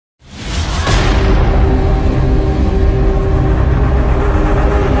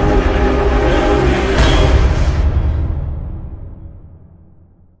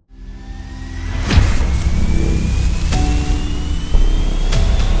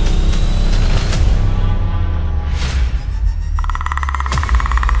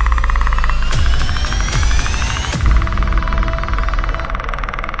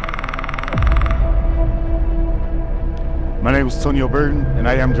is Tonio Burton, and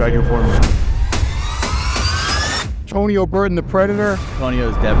I am Dragon Foreman. Tonio Burton, the Predator. Tonio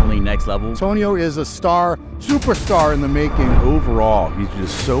is definitely next level. Tonio is a star, superstar in the making. Overall, he's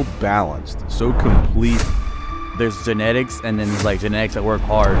just so balanced, so complete. There's genetics, and then there's like genetics that work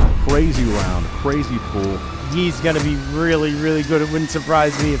hard. Crazy round, crazy pull. He's going to be really, really good. It wouldn't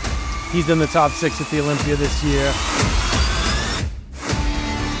surprise me if he's in the top 6 at the Olympia this year.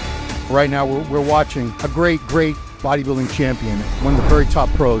 Right now, we're watching a great bodybuilding champion, one of the very top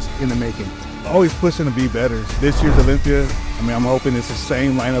pros in the making. Always pushing to be better. This year's Olympia, I mean, I'm hoping it's the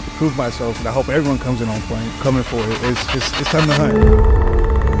same lineup to prove myself, and I hope everyone comes in on point, coming for it. It's time to hunt.